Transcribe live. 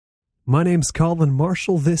My name's Colin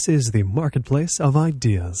Marshall. This is the Marketplace of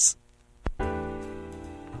Ideas.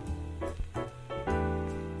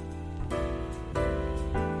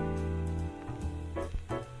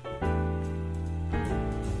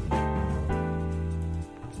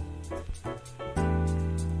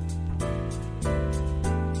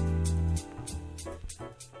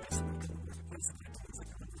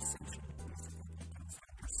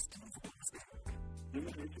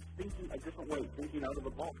 Thinking a different way, thinking out of the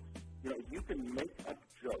box. You know, you can make up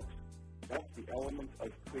jokes. That's the element of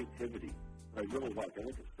creativity that I really like. I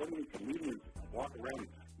look at so many comedians walk around and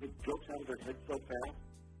make jokes out of their head so fast,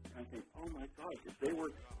 and I think, oh my gosh, if they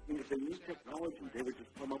knew technology, they would just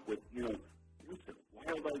come up with, instant,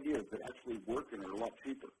 wild ideas that actually work and are a lot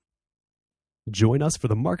cheaper. Join us for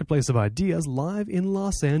the Marketplace of Ideas live in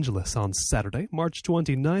Los Angeles on Saturday, March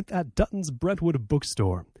 29th at Dutton's Brentwood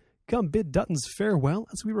Bookstore. Come bid Dutton's farewell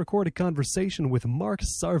as we record a conversation with Mark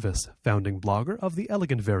Sarvis, founding blogger of The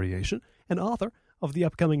Elegant Variation and author of the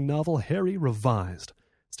upcoming novel Harry Revised.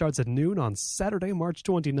 Starts at noon on Saturday, March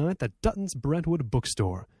 29th at Dutton's Brentwood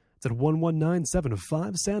Bookstore. It's at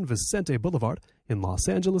 11975 San Vicente Boulevard in Los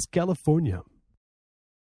Angeles, California.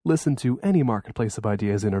 Listen to any Marketplace of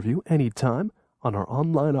Ideas interview anytime on our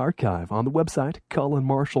online archive on the website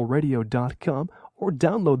colinmarshallradio.com or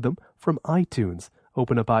download them from iTunes.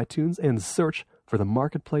 Open up iTunes and search for the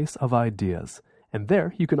Marketplace of Ideas. And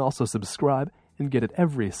there you can also subscribe and get it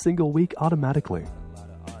every single week automatically. A lot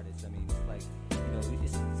of artists, it's like,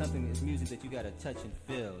 it's something, it's music that you got to touch and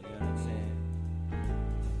feel, you know what I'm saying?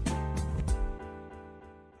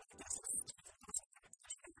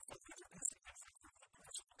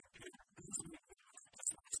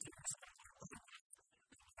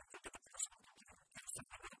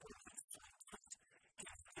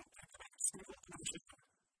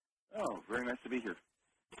 Oh, very nice to be here.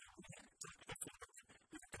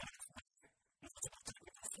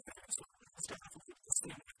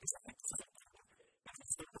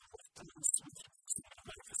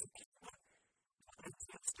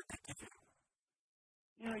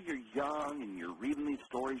 You're young and you're reading these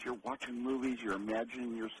stories, you're watching movies, you're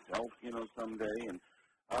imagining yourself, someday. And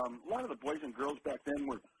a lot of the boys and girls back then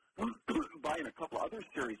were buying a couple other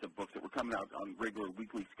series of books that were coming out on regular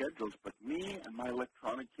weekly schedules, but me and my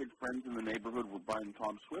electronic kid friends in the neighborhood were buying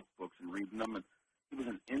Tom Swift books and reading them, and he was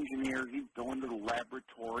an engineer. He'd go into the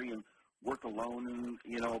laboratory and work alone and,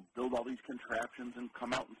 build all these contraptions and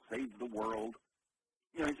come out and save the world.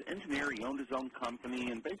 He's an engineer. He owned his own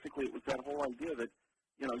company, and basically it was that whole idea that,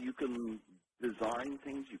 you can design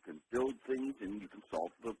things, you can build things, and you can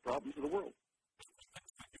solve the problems of the world.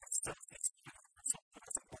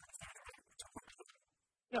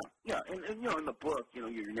 Yeah, and in the book, you're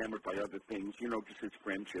enamored by other things, just his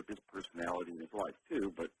friendship, his personality, and his life,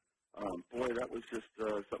 too. But, boy, that was just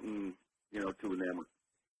something, to enamor.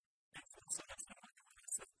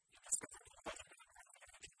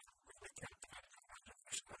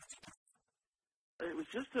 It was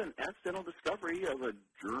just an accidental discovery of a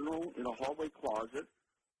journal in a hallway closet,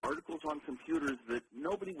 articles on computers that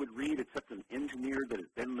nobody would read except an engineer that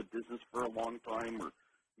had been in the business for a long time, or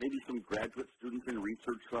maybe some graduate students in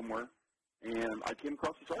research somewhere. And I came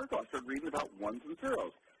across this article. I started reading about ones and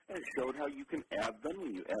zeros. And it showed how you can add them.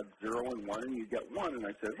 And you add 0 and 1, and you get 1. And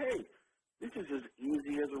I said, hey, this is as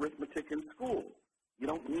easy as arithmetic in school. You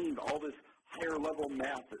don't need all this higher-level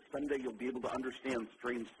math that someday you'll be able to understand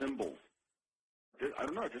strange symbols. I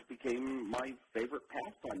don't know. It just became my favorite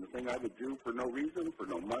pastime, the thing I would do for no reason, for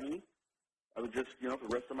no money. I would just, for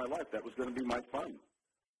the rest of my life, that was going to be my fun.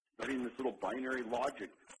 Studying this little binary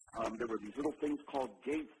logic. There were these little things called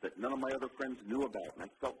gates that none of my other friends knew about, and I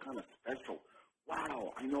felt kind of special.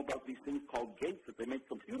 Wow, I know about these things called gates that they make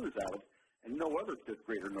computers out of, and no other fifth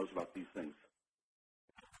grader knows about these things.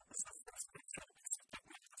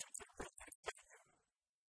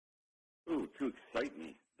 Ooh, to excite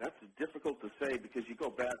me. That's difficult to say because you go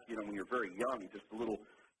back, when you're very young, just a little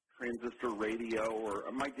transistor radio,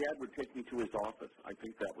 or my dad would take me to his office. I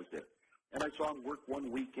think that was it. And I saw him work one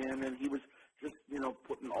weekend, and he was just,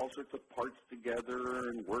 putting all sorts of parts together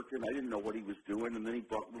and working. I didn't know what he was doing, and then he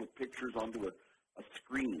brought little pictures onto a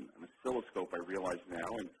screen, an oscilloscope, I realize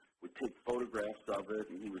now, and would take photographs of it,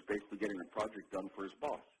 and he was basically getting a project done for his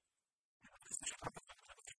boss.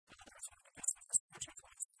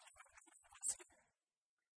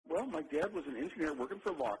 Well, my dad was an engineer working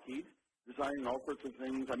for Lockheed, designing all sorts of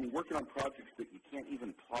things. Working on projects that you can't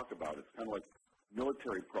even talk about. It's kind of like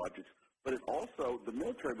military projects. But it also, the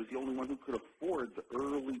military was the only one who could afford the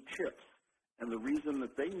early chips. And the reason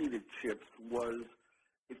that they needed chips was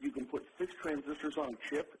if you can put 6 transistors on a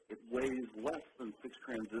chip, it weighs less than 6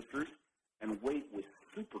 transistors, and weight was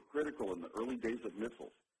super critical relays of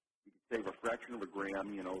missiles. You could save a fraction of a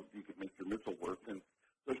gram, you could make your missile work. And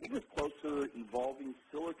so he was close to the evolving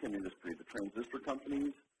silicon industry, the transistor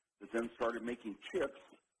companies that then started making chips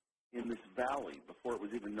in this valley before it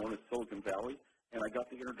was even known as Silicon Valley. And I got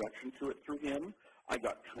the introduction to it through him. I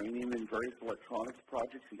got training in various electronics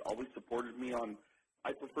projects. He always supported me on,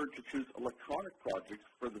 I preferred to choose electronic projects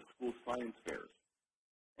for the school science fairs.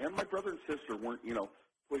 And my brother and sister weren't,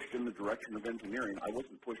 pushed in the direction of engineering. I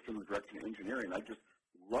wasn't pushed in the direction of engineering. I just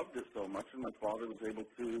loved it so much, and my father was able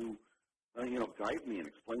to, guide me and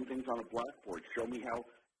explain things on a blackboard, show me how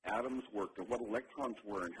atoms worked and what electrons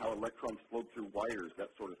were and how electrons flowed through wires, that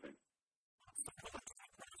sort of thing.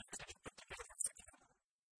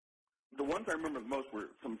 The ones I remember the most were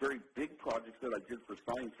some very big projects that I did for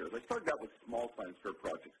science fairs. I started out with small science fair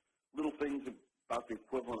projects, little things about the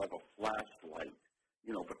equivalent of a flashlight,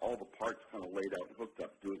 but all the parts kind of laid out and hooked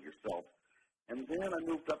up, do it yourself. And then I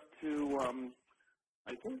moved up to,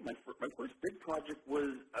 I think my first big project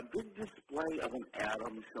was a big display of an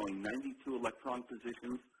atom showing 92 electron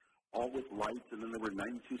positions, all with lights, and then there were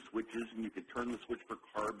 92 switches, and you could turn the switch for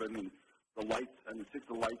carbon, and the lights, and the 6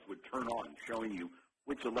 lights would turn on, showing you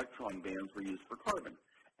which electron bands were used for carbon.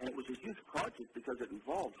 And it was a huge project because it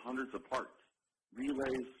involved hundreds of parts,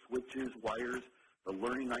 relays, switches, wires, the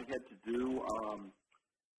learning I had to do.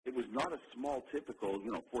 It was not a small, typical,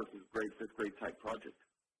 4th grade, 5th grade type project.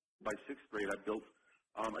 By 6th grade, I built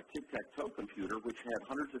a tic-tac-toe computer, which had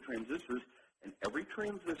hundreds of transistors, and every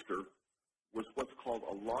transistor was what's called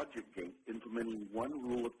a logic gate, implementing one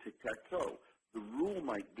rule of tic-tac-toe. The rule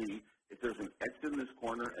might be, if there's an X in this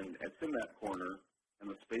corner and an X in that corner, and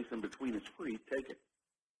the space in between is free, take it.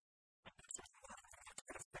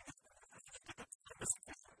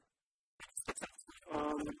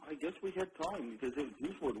 I guess we had time because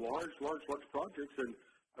these were large projects, and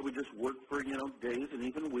I would just work for, days and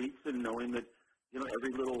even weeks, and knowing that,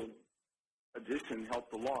 every little addition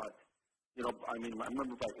helped a lot. I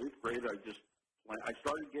remember by 8th grade, I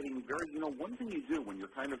started getting very, one thing you do when you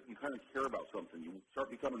kind of care about something, you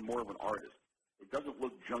start becoming more of an artist. It doesn't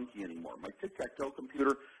look junky anymore. My tic-tac-toe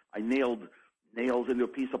computer, I nailed nails into a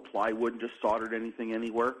piece of plywood and just soldered anything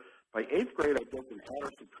anywhere. By 8th grade, I built an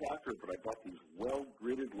adder subtractor, but I bought these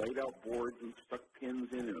well-gridded, laid-out boards and stuck pins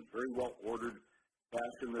in a very well-ordered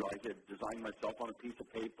fashion that I had designed myself on a piece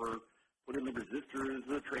of paper, put in the resistors,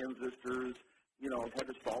 the transistors, I had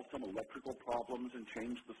to solve some electrical problems and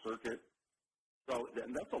change the circuit. So,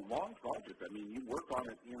 and that's a long project. You work on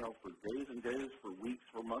it, for days and days, for weeks,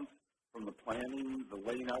 for months, from the planning, the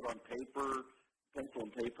laying out on paper, pencil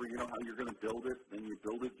and paper, how you're going to build it. Then you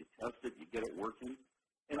build it, you test it, you get it working.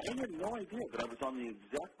 And I had no idea that I was on the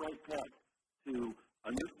exact right path to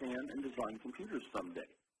understand and design computers someday.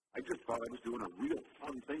 I just thought I was doing a real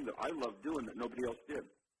fun thing that I loved doing that nobody else did.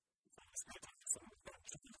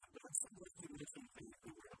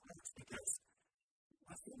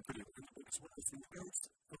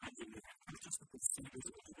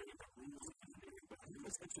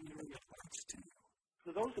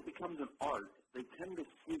 For those that becomes an art, they tend to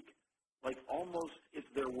seek, like almost if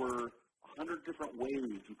there were 100 different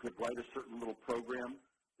ways you could write a certain little program,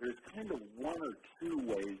 there's kind of 1 or 2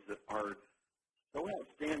 ways that are so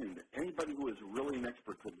outstanding that anybody who is really an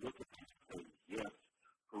expert could look at these and say, yes,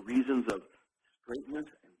 for reasons of straightness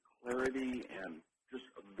and clarity and just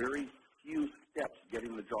a very few steps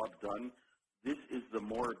getting the job done, this is the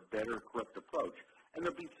more better, correct approach. And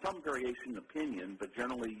there'll be some variation in opinion, but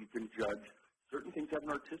generally you can judge certain things have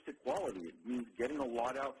an artistic quality. It means getting a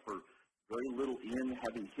lot out for very little in,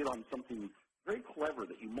 having hit on something very clever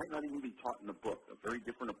that you might not even be taught in a book, a very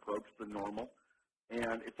different approach than normal.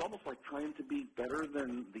 And it's almost like trying to be better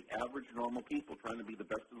than the average normal people, trying to be the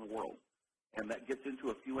best in the world. And that gets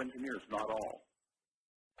into a few engineers, not all.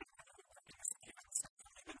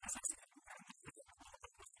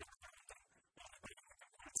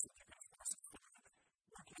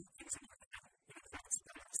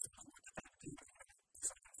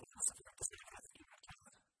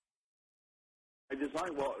 I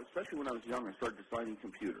designed, well, especially when I was young, I started designing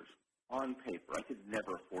computers on paper. I could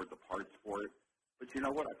never afford the parts for it. But you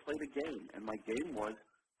know what? I played a game, and my game was,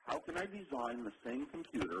 how can I design the same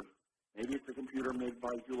computer? Maybe it's a computer made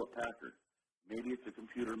by Hewlett-Packard. Maybe it's a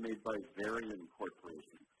computer made by Varian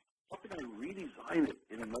Corporation. How can I redesign it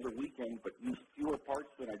in another weekend but use fewer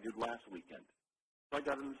parts than I did last weekend? So I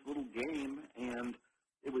got in this little game, and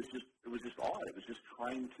it was just odd. It was just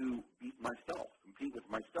trying to beat myself, compete with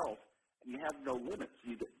myself. And you have no limits,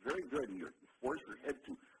 so you get very good, and you force your head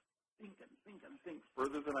to think and think and think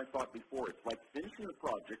further than I thought before. It's like finishing a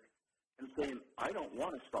project and saying, I don't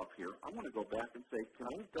want to stop here. I want to go back and say, can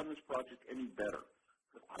I have done this project any better?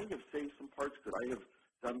 Could I have saved some parts could I have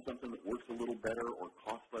done something that works a little better or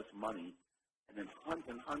cost less money, and then hunt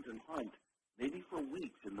and hunt and hunt, maybe for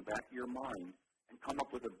weeks in the back of your mind, and come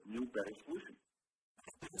up with a new, better solution.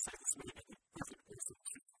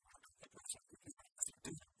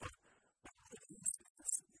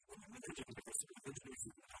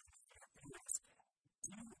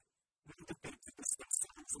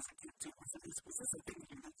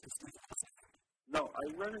 No,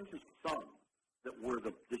 I run into some that were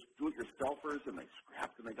just do-it-yourselfers, and they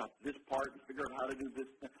scrapped and they got this part and figured out how to do this.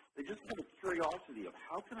 They just have a curiosity of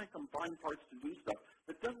how can I combine parts to do stuff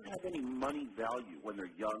that doesn't have any money value when they're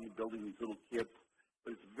young, building these little kits.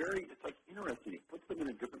 But it's like interesting. It puts them in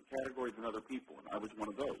a different category than other people, and I was one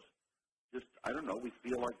of those. Just, I don't know, we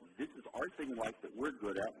feel like this is our thing in life that we're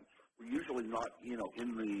good at. And we're usually not, in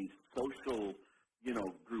the social,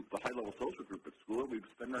 group, the high-level social group at school. We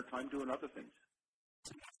spend our time doing other things.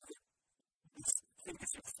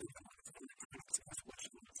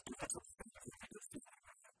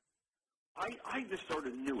 I just sort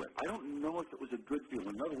of knew it. I don't know if it was a good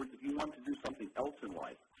feeling. In other words, if you wanted to do something else in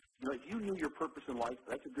life, if you knew your purpose in life,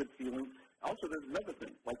 that's a good feeling. Also, there's another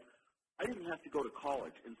thing. Like, I didn't have to go to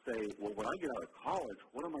college and say, well, when I get out of college,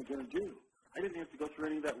 what am I going to do? I didn't have to go through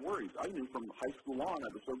any of that worries. I knew from high school on, I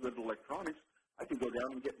was so good at electronics, I could go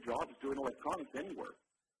down and get jobs doing electronics anywhere.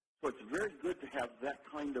 So it's very good to have that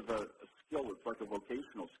kind of a skill. It's like a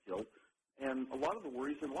vocational skill. And a lot of the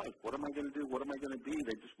worries in life, what am I going to do? What am I going to be?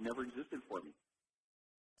 They just never existed for me.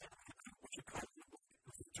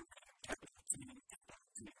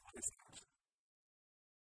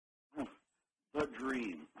 The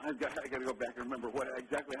dream. I got to go back and remember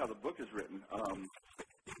exactly how the book is written.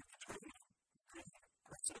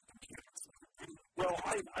 Well,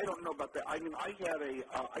 I don't know about that. I mean,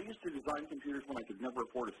 I used to design computers when I could never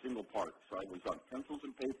afford a single part. So I was on pencils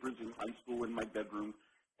and papers in high school in my bedroom.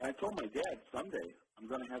 And I told my dad, someday I'm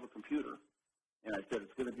going to have a computer. And I said,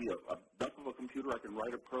 it's going to be enough of a computer I can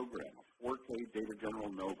write a program, a 4K Data General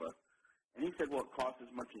Nova. And he said, well, it costs as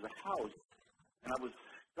much as a house. And I was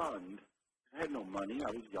stunned. I had no money. I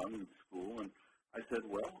was young in school. And I said,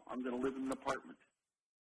 well, I'm going to live in an apartment.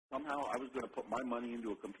 Somehow I was going to put my money into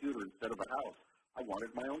a computer instead of a house. I wanted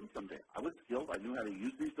my own someday. I was skilled. I knew how to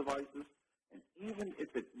use these devices. And even if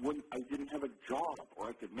I didn't have a job or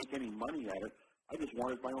I could make any money at it, I just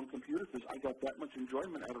wanted my own computer because I got that much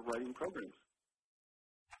enjoyment out of writing programs.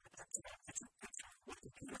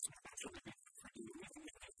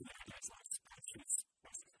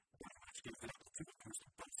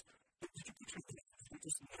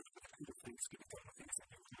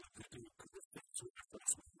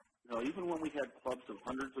 Even when we had clubs of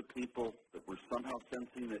hundreds of people that were somehow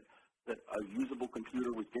sensing that a usable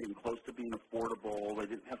computer was getting close to being affordable, they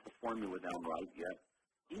didn't have the formula down right yet.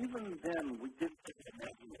 Even then, we didn't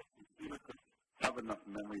imagine that a computer could have enough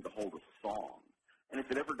memory to hold a song. And if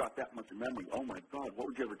it ever got that much memory, oh my God, what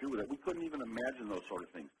would you ever do with it? We couldn't even imagine those sort of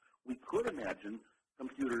things. We could imagine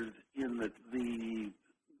computers in the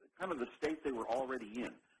kind of the state they were already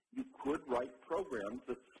in. You could write programs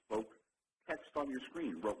that spoke text on your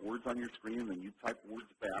screen, wrote words on your screen, and then you type words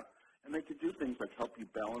back. And they could do things like help you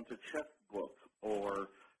balance a checkbook or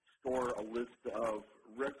store a list of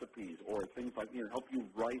recipes or things like, help you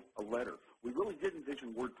write a letter. We really did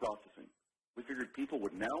envision word processing. We figured people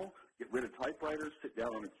would now get rid of typewriters, sit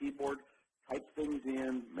down on a keyboard, type things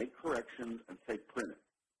in, make corrections, and say print it.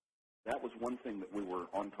 That was one thing that we were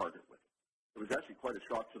on target with. It was actually quite a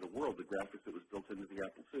shock to the world, the graphics that was built into the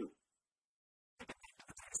Apple II.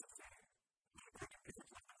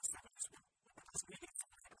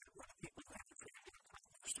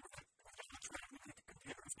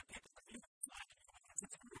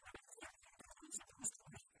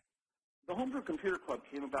 The Homebrew Computer Club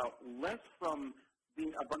came about less from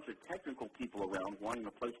being a bunch of technical people around wanting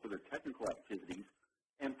a place for their technical activities,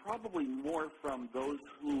 and probably more from those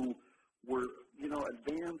who were,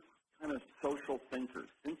 advanced kind of social thinkers,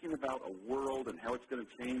 thinking about a world and how it's going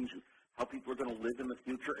to change and how people are going to live in the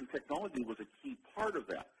future, and technology was a key part of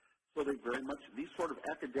that. So they very much, these sort of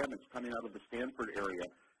academics coming out of the Stanford area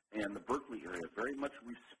and the Berkeley area very much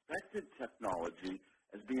respected technology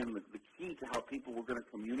as being the key to how people were going to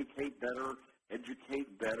communicate better,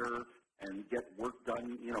 educate better, and get work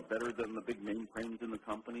done, better than the big mainframes in the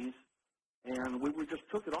companies. And we just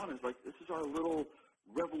took it on as like, this is our little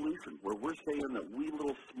revolution where we're saying that we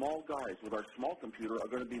little small guys with our small computer are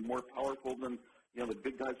going to be more powerful than, the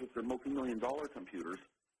big guys with their multi-million-dollar computers.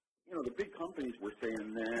 The big companies were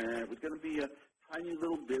saying, nah, it was going to be a tiny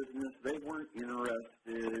little business. They weren't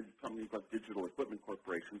interested, companies like Digital Equipment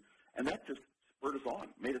Corporation. And that just spurred us on,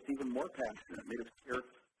 made us even more passionate, made us care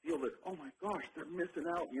feel that, oh my gosh, they're missing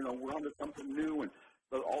out. We're onto something new, and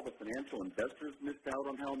so all the financial investors missed out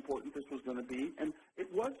on how important this was going to be. And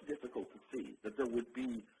it was difficult to see that there would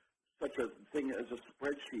be such a thing as a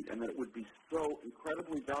spreadsheet, and that it would be so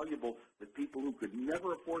incredibly valuable that people who could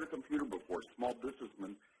never afford a computer before, small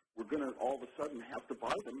businessmen, were going to all of a sudden have to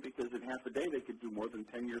buy them because in half a day they could do more than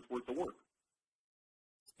 10 years' worth of work.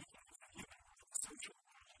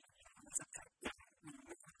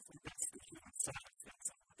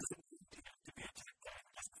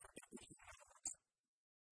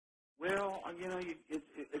 Well,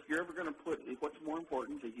 if you're ever going to put what's more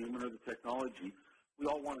important, the human or the technology, we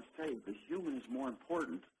all want to say the human is more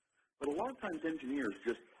important. But a lot of times engineers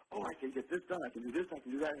just, I can get this done, I can do this, I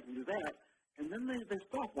can do that, I can do that. And then they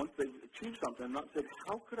stop once they've achieved something and not said,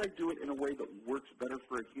 how could I do it in a way that works better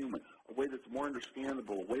for a human, a way that's more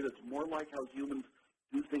understandable, a way that's more like how humans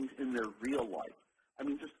do things in their real life. I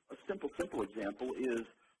mean, just a simple example is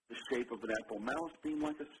the shape of an Apple mouse being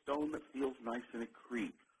like a stone that feels nice in a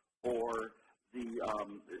creek, or the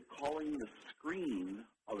calling the screen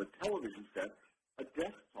of a television set a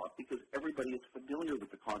desktop, because everybody is familiar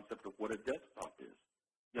with the concept of what a desktop is.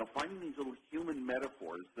 Finding these little human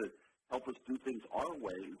metaphors that help us do things our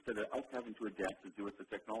way instead of us having to adapt to do it the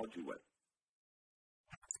technology way.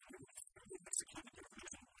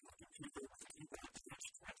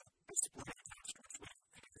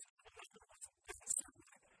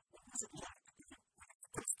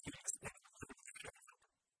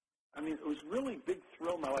 I mean, it was really a big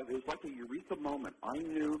thrill in my life. It was like a eureka moment. I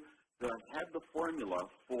knew that I had the formula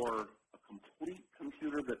for a complete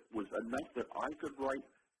computer that was enough that I could write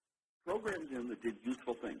programs in that did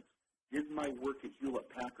useful things. Did my work at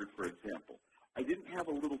Hewlett-Packard, for example. I didn't have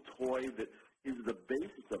a little toy that is the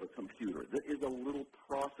basis of a computer, that is a little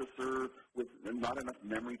processor with not enough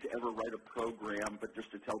memory to ever write a program, but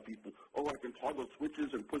just to tell people, I can toggle switches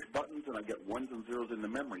and push buttons and I get ones and zeros in the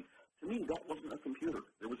memory. To me, that wasn't a computer.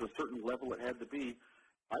 There was a certain level it had to be.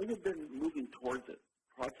 I had been moving towards it,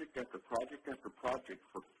 project after project after project,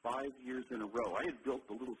 for 5 years in a row. I had built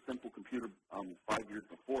the little simple computer 5 years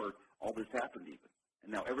before all this happened even.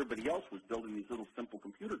 And now everybody else was building these little simple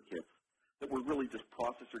computer kits that were really just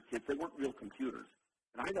processor kits. They weren't real computers.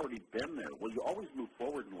 And I'd already been there. Well, you always move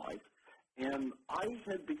forward in life. And I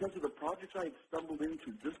had, because of the projects I had stumbled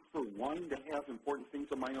into just for wanting to have important things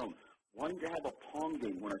of my own, wanting to have a Pong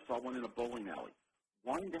game when I saw one in a bowling alley,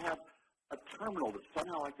 wanting to have a terminal that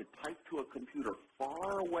somehow I could type to a computer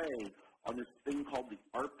far away on this thing called the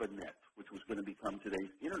ARPANET, which was going to become today's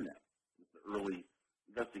Internet, the early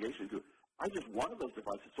investigation into it. I just wanted those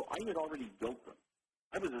devices, so I had already built them.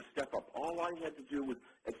 I was a step up. All I had to do was,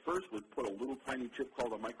 at first, was put a little tiny chip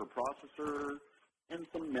called a microprocessor and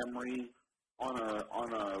some memory on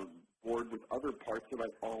a board with other parts that I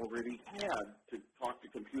already had to talk to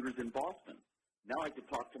computers in Boston. Now I could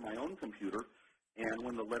talk to my own computer, and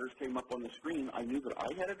when the letters came up on the screen, I knew that I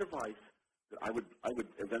had a device that I would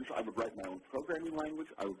eventually write my own programming language.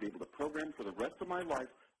 I would be able to program for the rest of my life.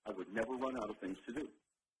 I would never run out of things to do.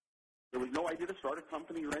 There was no idea to start a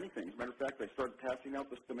company or anything. As a matter of fact, I started passing out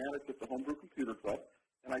the schematics at the Homebrew Computer Club,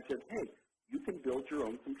 and I said, hey, you can build your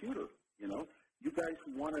own computer. You guys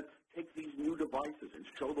who want to take these new devices and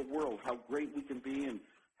show the world how great we can be and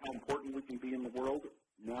how important we can be in the world,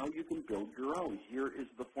 now you can build your own. Here is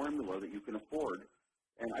the formula that you can afford.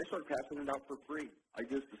 And I started passing it out for free.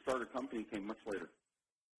 Ideas to start a company came much later.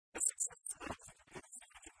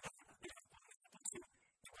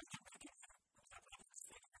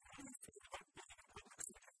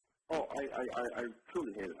 I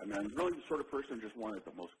truly hate it. I mean, I'm really the sort of person who just wanted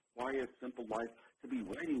the most quiet, simple life, to be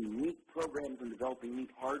writing neat programs and developing neat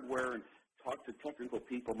hardware and talk to technical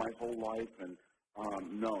people my whole life. And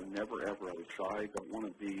no, never, ever. I was shy. I don't want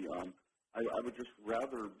to be. I would just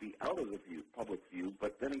rather be out of the public view.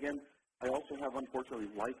 But then again, I also have, unfortunately,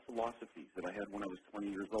 life philosophies that I had when I was 20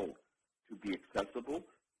 years old. To be accessible,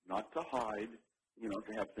 not to hide,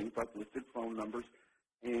 to have things like listed phone numbers.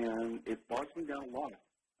 And it bogs me down a lot.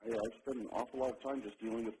 I spend an awful lot of time just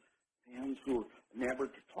dealing with fans who are never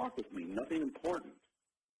to talk with me, nothing important,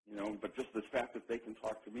 but just the fact that they can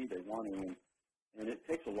talk to me, they want to, and it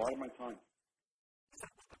takes a lot of my time.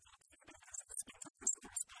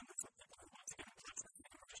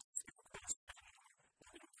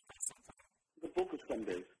 The book of some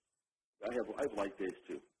days. I have light days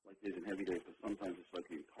too, light days and heavy days, but sometimes it's like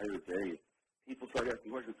the entire day. People start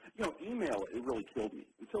asking questions. Email, it really killed me.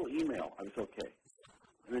 Until email, I was okay.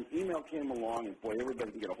 And then email came along, and boy,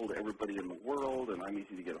 everybody can get a hold of everybody in the world, and I'm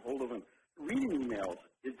easy to get a hold of them. Reading emails,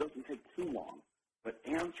 it doesn't take too long, but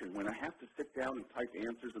answering, when I have to sit down and type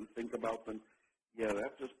answers and think about them, Yeah,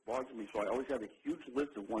 that just bogs me. So I always have a huge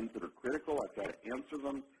list of ones that are critical. I've got to answer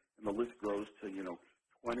them, and the list grows to,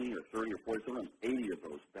 20 or 30 or 40, sometimes 80 of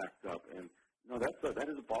those backed up. And, that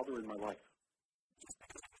is a bother in my life.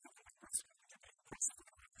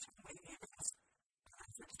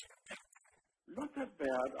 Not that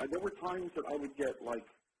bad. There were times that I would get,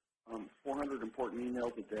 400 important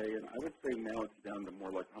emails a day, and I would say now it's down to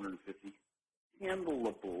more like 150.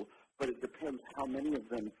 Handleable, but it depends how many of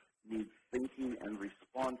them need thinking and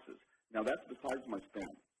responses. Now, that's besides my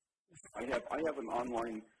spam. I have an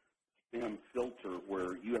online spam filter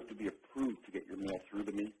where you have to be approved to get your mail through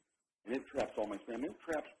to me, and it traps all my spam. It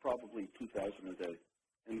traps probably 2,000 a day.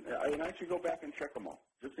 And I actually go back and check them all,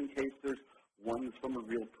 just in case there's one from a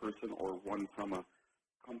real person or one from a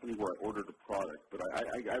company where I ordered a product. But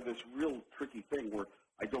I have this real tricky thing where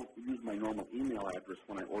I don't use my normal email address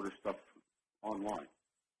when I order stuff online.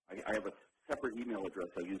 I have a separate email address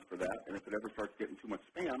I use for that, and if it ever starts getting too much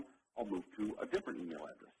spam, I'll move to a different email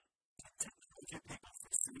address.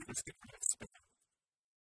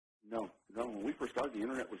 No. When we first started, the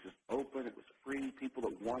internet was just open. It was free. People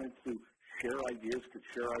that wanted to share ideas could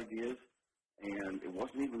share ideas, and it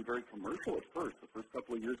wasn't even very commercial at first. The first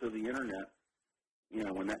couple of years of the internet,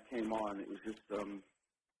 when that came on, it was just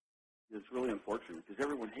it's really unfortunate because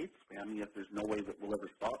everyone hates spam, yet there's no way that we'll ever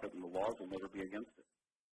stop it, and the laws will never be against it.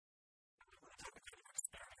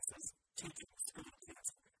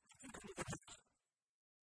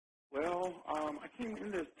 Well, I came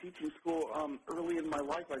into teaching school early in my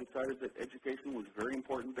life. I decided that education was very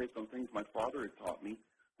important based on things my father had taught me,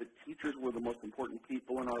 that teachers were the most important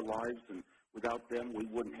people in our lives, and without them, we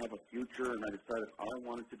wouldn't have a future, and I decided I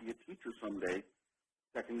wanted to be a teacher someday,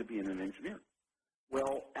 second to being an engineer.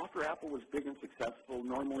 Well, after Apple was big and successful,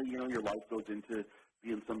 normally, your life goes into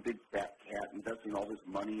being some big fat cat, investing all this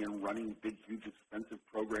money and running big, huge, expensive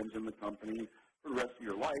programs in the company. For the rest of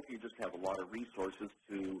your life, you just have a lot of resources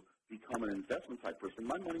to become an investment type person.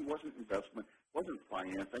 My money wasn't investment, wasn't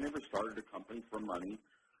finance. I never started a company for money.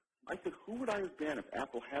 I said, who would I have been if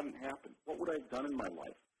Apple hadn't happened? What would I have done in my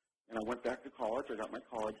life? And I went back to college. I got my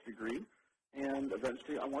college degree. And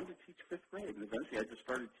eventually, I wanted to teach fifth grade. And eventually, I just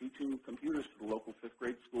started teaching computers to the local fifth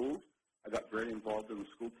grade schools. I got very involved in the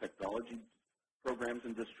school technology programs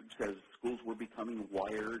and districts as schools were becoming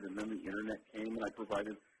wired. And then the internet came, and I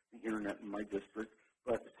provided the internet in my district.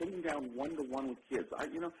 But sitting down one-to-one with kids, I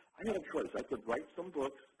had a choice. I could write some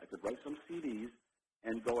books, I could write some CDs,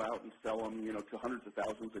 and go out and sell them, to hundreds of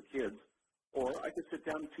thousands of kids. Or I could sit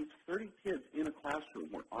down and teach 30 kids in a classroom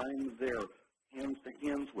where I'm there, hands to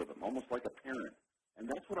hands with them, almost like a parent. And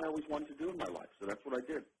that's what I always wanted to do in my life. So that's what I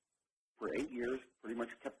did. For 8 years, pretty much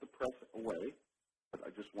kept the press away. But I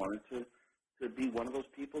just wanted to be one of those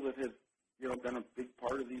people that has, been a big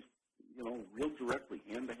part of these, real directly,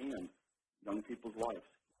 hand to hand, young people's lives.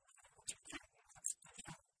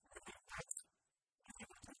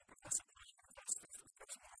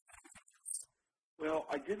 Well,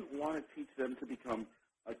 I didn't want to teach them to become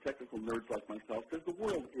technical nerds like myself because the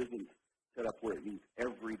world isn't set up where it needs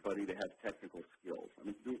everybody to have technical skills. I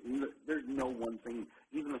mean, there's no one thing,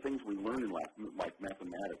 even the things we learn in like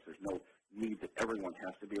mathematics, there's no need that everyone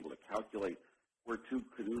has to be able to calculate where two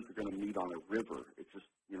canoes are going to meet on a river. It's just,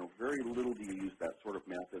 very little do you use that sort of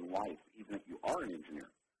math in life, even if you are an engineer.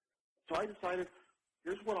 So I decided,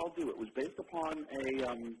 here's what I'll do. It was based upon a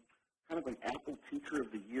kind of an Apple Teacher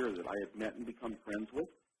of the Year that I had met and become friends with.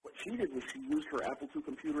 What she did was she used her Apple II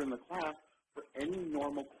computer in the class for any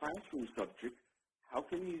normal classroom subject. How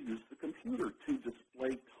can you use the computer to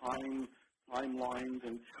display timelines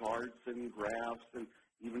and charts and graphs and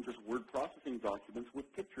even just word processing documents with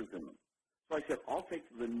pictures in them? So I said, I'll take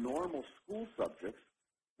the normal school subjects,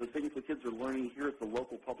 the things the kids are learning here at the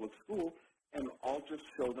local public school, and I'll just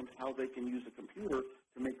show them how they can use a computer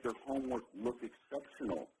to make their homework look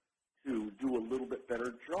exceptional, to do a little bit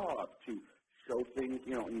better job, to show things,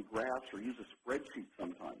 in graphs or use a spreadsheet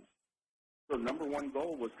sometimes. So number one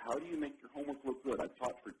goal was, how do you make your homework look good? I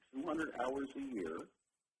taught for 200 hours a year.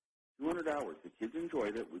 200 hours. The kids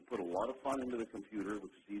enjoyed it. We put a lot of fun into the computer,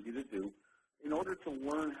 which is easy to do. In order to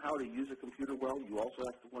learn how to use a computer well, you also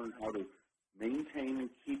have to learn how to maintain and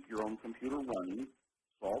keep your own computer running,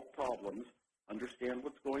 solve problems, understand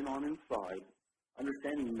what's going on inside,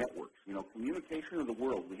 understanding networks. Communication of the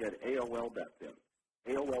world. We had AOL back then.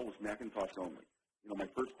 AOL was Macintosh only. My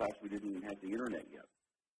first class, we didn't even have the internet yet.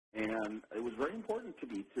 And it was very important to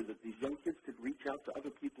me, that these young kids could reach out to other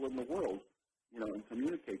people in the world, and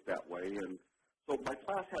communicate that way. And so my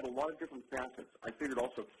class had a lot of different facets. I figured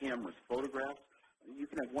also cameras, photographs. You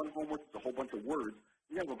can have one homework that's a whole bunch of words.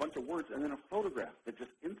 You have a bunch of words and then a photograph that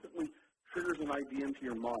just instantly triggers an idea into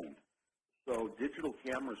your mind. So digital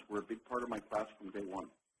cameras were a big part of my class from day one.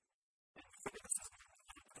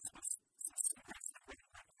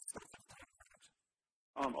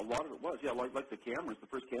 A lot of it was, yeah, like the cameras. The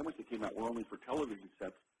first cameras that came out were only for television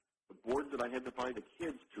sets. The boards that I had to buy the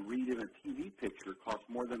kids to read in a TV picture cost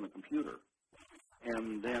more than the computer.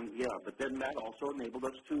 And then, yeah, but then that also enabled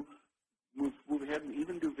us to move ahead and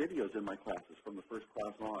even do videos in my classes from the first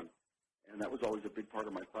class on. And that was always a big part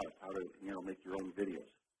of my class, how to, make your own videos.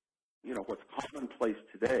 What's commonplace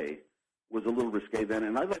today was a little risque then,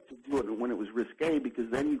 and I like to do it when it was risque because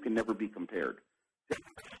then you can never be compared.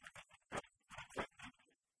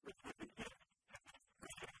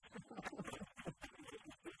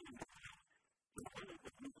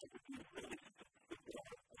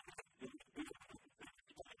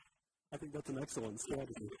 I think that's an excellent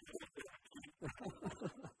strategy.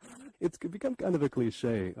 It's become kind of a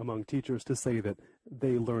cliche among teachers to say that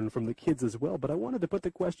they learn from the kids as well, but I wanted to put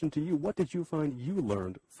the question to you. What did you find you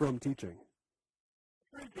learned from teaching?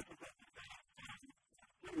 When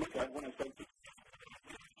I started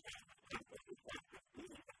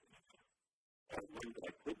I learned that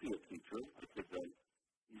I could be a teacher. I could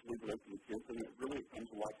easily relate to the kids, and it really comes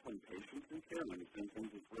a lot from patience and care and the same things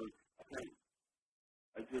as we're okay.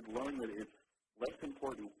 I did learn that it's less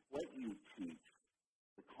important what you teach,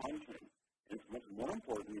 the content, and it's much more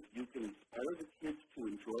important if you can inspire the kids to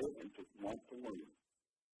enjoy it and to want to learn.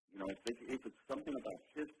 If it's something about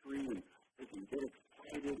history and they can get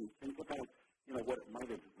excited and think about, what it might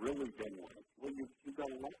have really been like. Well, you've got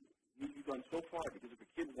a lot. You've gone so far because if a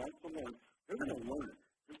kid wants to learn, they're going to learn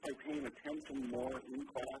just by paying attention more in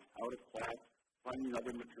class, out of class, finding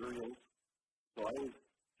other materials. So I was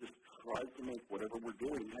just tried to make whatever we're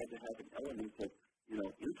doing had to have an element of,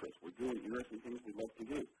 interest. We're doing interesting things we love to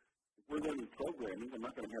do. If we're learning programming, I'm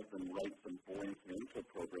not going to have them write some boring financial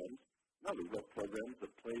programs. No, we wrote programs that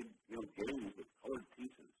played, games with colored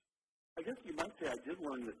pieces. I guess you might say I did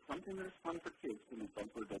learn that something that is fun for kids can be fun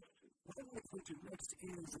for adults too. What I like to do next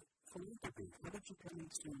is philanthropy. How did you come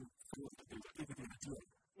into philanthropy? Give it a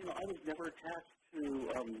idea. I was never attached to,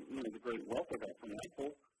 the great wealth I got from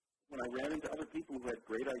Apple. When I ran into other people who had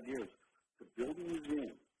great ideas to build a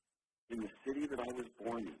museum in the city that I was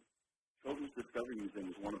born in. Children's Discovery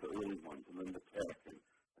Museum was one of the early ones, and then the Tech, and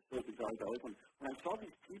Silicon Valley. When I saw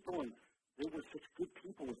these people, and they were such good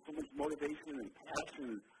people with so much motivation and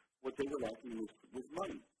passion, what they were lacking was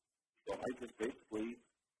money. So I just basically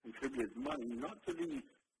contributed money, not to the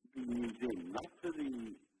museum, not to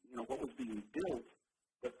the, what was being built,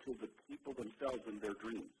 but to the people themselves and their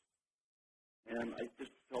dreams. And I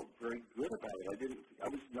just felt very good about it. I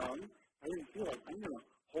was young. I didn't feel like I'm going to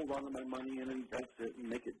hold on to my money and invest it and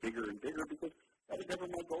make it bigger and bigger because that was never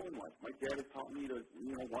my goal in life. My dad had taught me to,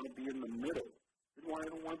 want to be in the middle. I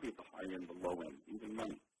don't want to be at the high end, the low end, even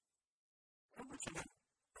money. How much of that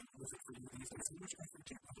was it for you these days? How much effort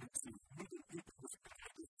do you put into making people just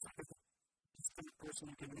the person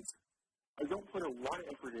you can use? I don't put a lot of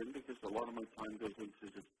effort in because a lot of my time goes into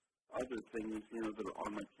just other things, that are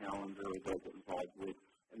on my calendar or that I get involved with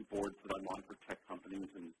and boards that I'm on for tech companies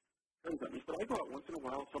and things like this. But I go out once in a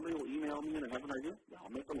while. Somebody will email me and I have an idea. Yeah,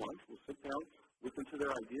 I'll make a lunch. We'll sit down, listen to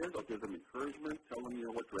their ideas. I'll give them encouragement, tell them,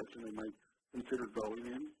 what direction they might consider going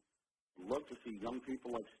in. I'd love to see young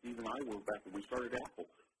people like Steve and I were back when we started Apple,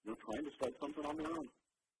 trying to start something on their own.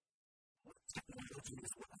 What technology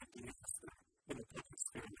is what ideas in the public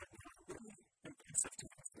sphere really impressive to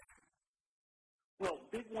us? Well,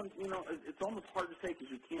 big ones, it's almost hard to say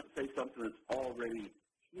because you can't say something that's already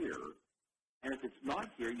here. And if it's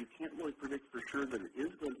not here, you can't really predict for sure that it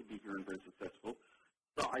is going to be here and very successful.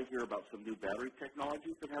 So I hear about some new battery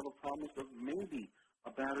technologies that have a promise of maybe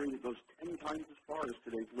a battery that goes 10 times as far as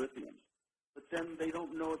today's lithium. But then they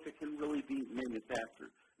don't know if it can really be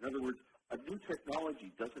manufactured. In other words, a new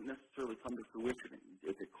technology doesn't necessarily come to fruition.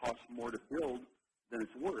 If it costs more to build than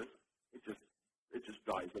it's worth, it just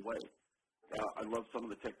dies away. I love some of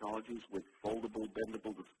the technologies with foldable,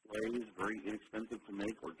 bendable displays, very inexpensive to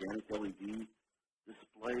make, organic LED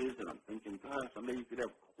displays, and I'm thinking, gosh, someday you could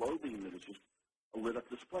have clothing that is just a lit-up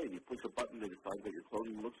display, and you push a button to decide what your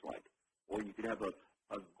clothing looks like. Or you could have a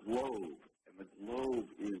globe, and the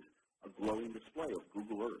globe is a glowing display of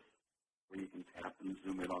Google Earth, where you can tap and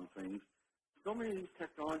zoom in on things. So many of these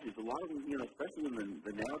technologies, a lot of them, especially in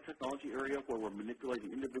the nanotechnology area where we're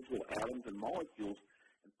manipulating individual atoms and molecules,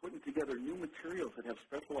 and putting together new materials that have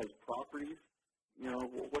specialized properties,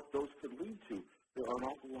 what those could lead to. There are an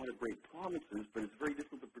awful lot of great promises, but it's very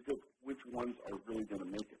difficult to predict which ones are really going to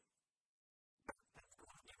make it.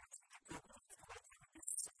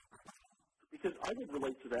 Because I would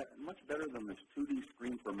relate to that much better than this 2D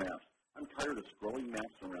screen for maps. I'm tired of scrolling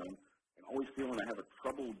maps around, and always feeling I have a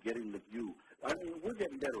trouble getting the view. I mean, we're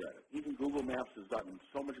getting better at it. Even Google Maps has gotten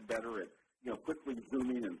so much better at, quickly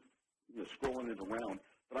zooming and, scrolling it around.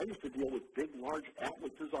 But I used to deal with big, large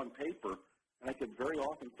atlases on paper, and I could very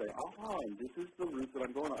often say, this is the route that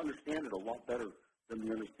I'm going to understand it a lot better than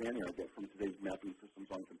the understanding I get from today's mapping systems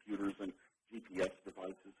on computers and GPS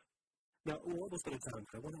devices. Now, we're almost out of time,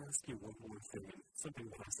 but I want to ask you one more thing, something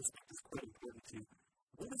that I suspect is quite important to you.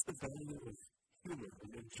 What is the value of humor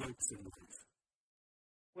and jokes in life?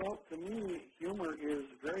 Well, to me, humor is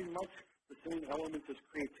very much the same element as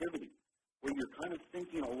creativity, where you're kind of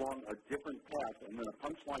thinking along a different path, and then a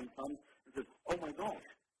punchline comes and says, oh my gosh,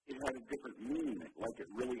 it had a different meaning, like it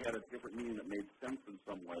really had a different meaning that made sense in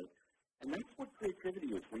some way. And that's what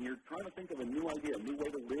creativity is. When you're trying to think of a new idea, a new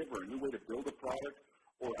way to live, or a new way to build a product,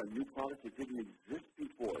 or a new product that didn't exist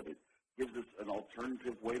before, that gives us an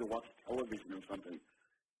alternative way to watch television or something,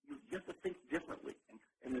 you have to think differently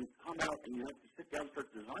and then come out and you have to sit down and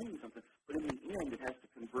start designing something. But in the end, it has to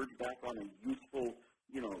converge back on a useful,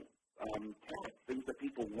 task, things that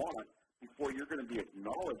people want before you're going to be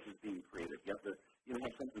acknowledged as being creative. You have to,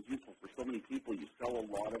 have something useful for so many people. You sell a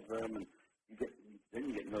lot of them, and then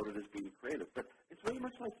you get noted as being creative. But it's very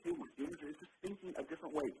much like humor. Humor is just thinking a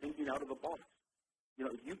different way, thinking out of the box.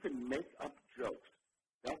 If you can make up jokes,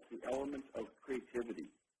 that's the element of creativity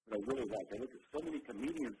that I really like. I look at so many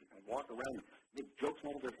comedians that can walk around and make jokes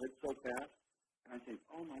out of their heads so fast, and I think,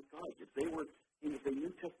 oh my gosh, if they knew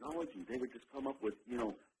technology, they would just come up with,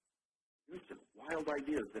 just wild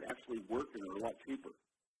ideas that actually work and are a lot cheaper.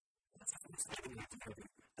 That's fascinating.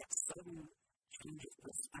 That sudden change of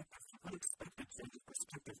perspective, unexpected change of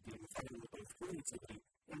perspective being found with both creativity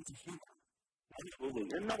and humor. Absolutely.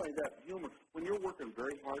 And not only that, humor, when you're working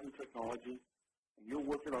very hard in technology and you're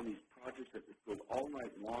working on these projects that go all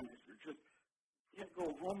night long, you can't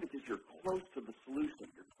go home because you're close to the solution.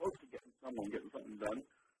 You're close to getting something done.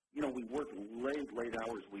 We work late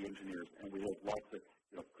hours, we engineers, and we have lots of,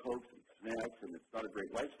 cokes and snacks, and it's not a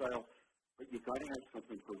great lifestyle, but you got to have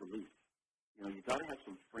something for release. You got to have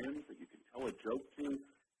some friends that you can tell a joke to. You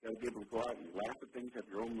got to be able to go out and laugh at things, have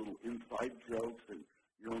your own little inside jokes and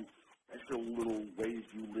your own special little ways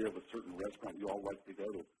you live, a certain restaurant you all like to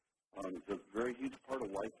go to. It's a very huge part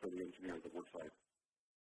of life for the engineer that works site.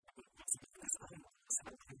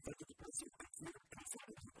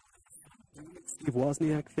 Steve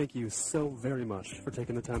Wozniak, thank you so very much for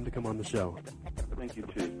taking the time to come on the show. Thank you,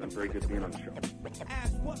 too. It's been very good being on the show.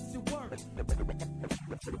 Ask what's your word?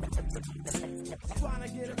 Trying to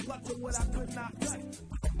get a clutch of what I could not touch.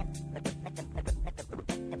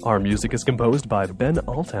 Our music is composed by Ben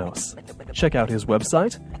Althouse. Check out his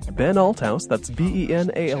website, Ben Althouse, that's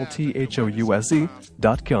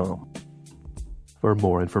BenAlthous.com. For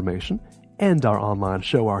more information and our online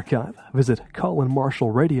show archive, visit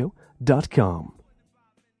colinmarshallradio.com.